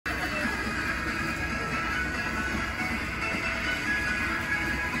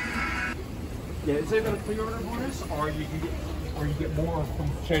Yeah, it's either a pre-order bonus or you get more from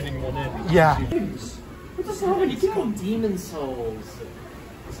trading one in. Yeah. It doesn't have any. It's got demon souls.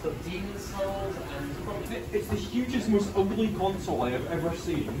 It's got demon souls and it's the hugest, most ugly console I have ever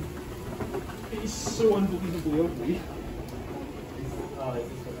seen. It is so unbelievably ugly.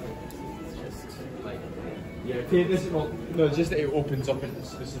 Yeah, okay, this is not. No, it's just that it opens up into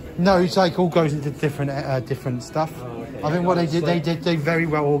specific. No, it's like all goes into different stuff. Oh, okay. I think what they very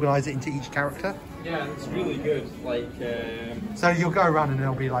well organise it into each character. Yeah, it's really good. Like, so you'll go around and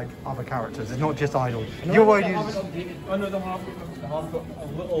there'll be like other characters. It's not just idols. No, You're they haven't updated. Oh no, they have got a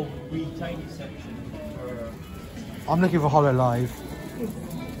little wee tiny section for. I'm looking for Hololive.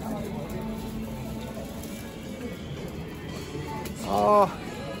 Oh,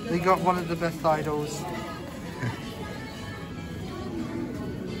 they got one of the best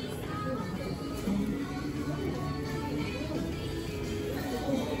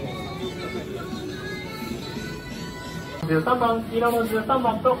番、黄色の13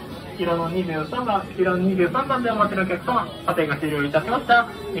番と黄色の23番、黄色の23番でお待ちのお客様、査定が終了いたしました。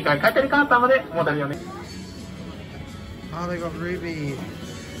2階買取カウンターまでお戻りをね。Oh, they got Ruby.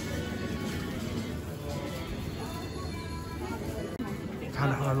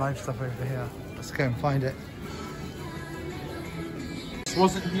 Found a Hololive stuff over here. Let's go and find it. This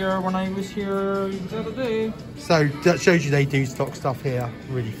wasn't here when I was here the other day. So that shows you they do stock stuff here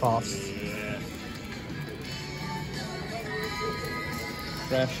really fast.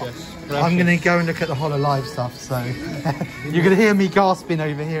 Precious. I'm going to go and look at the Hololive stuff, so you're going to hear me gasping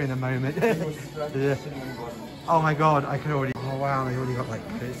over here in a moment. Yeah. Oh my god, I can already... Oh wow, they already got like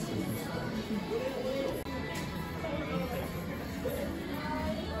crystals and stuff.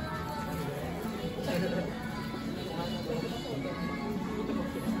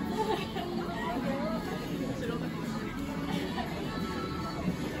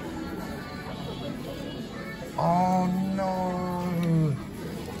 Oh no!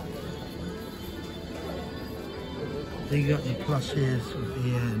 They got the plushies with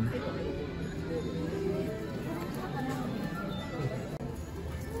the end.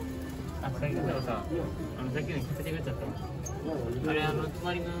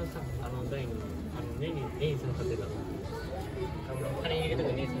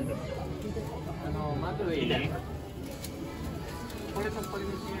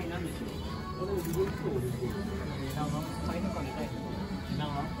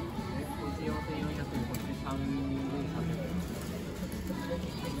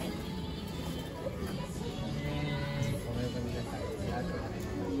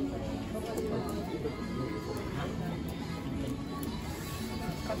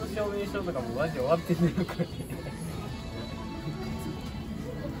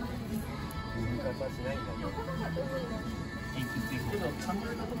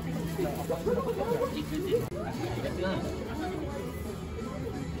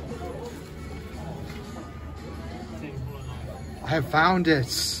 I have found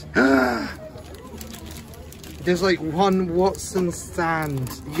it. There's like one Watson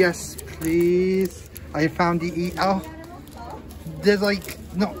stand. Yes, please. I found the oh. There's like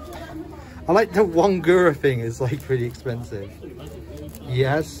no. I like the one Gura thing is like pretty expensive.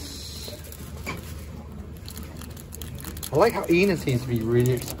 Yes. I like how Ina seems to be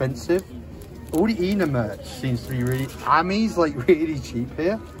really expensive. All the Ina merch seems to be really. Ami's like really cheap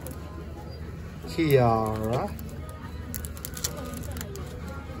here. Kiara.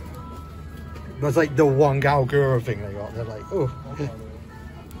 That's like the one Gal Gura thing they got. They're like, oh.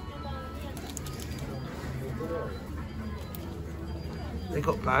 They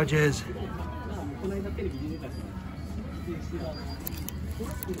got badges.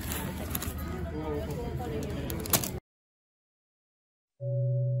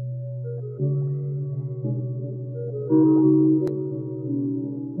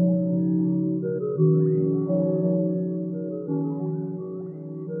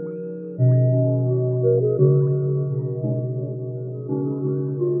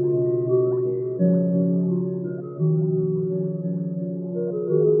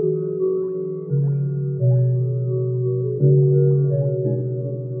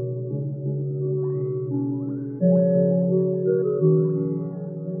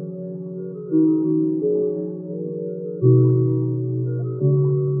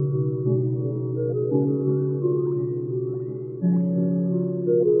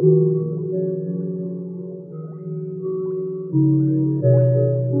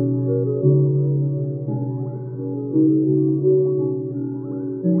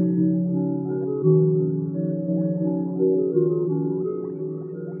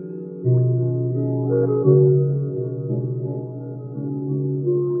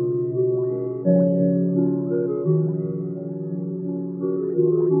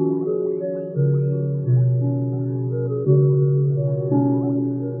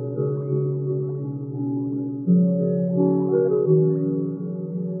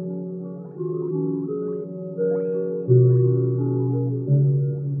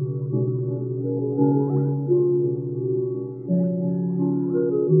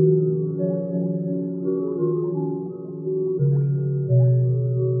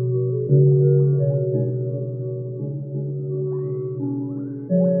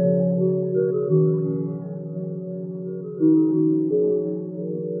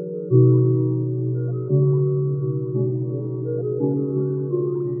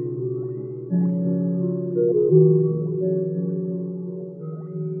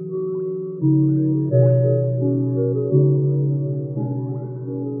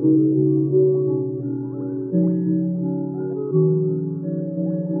 you.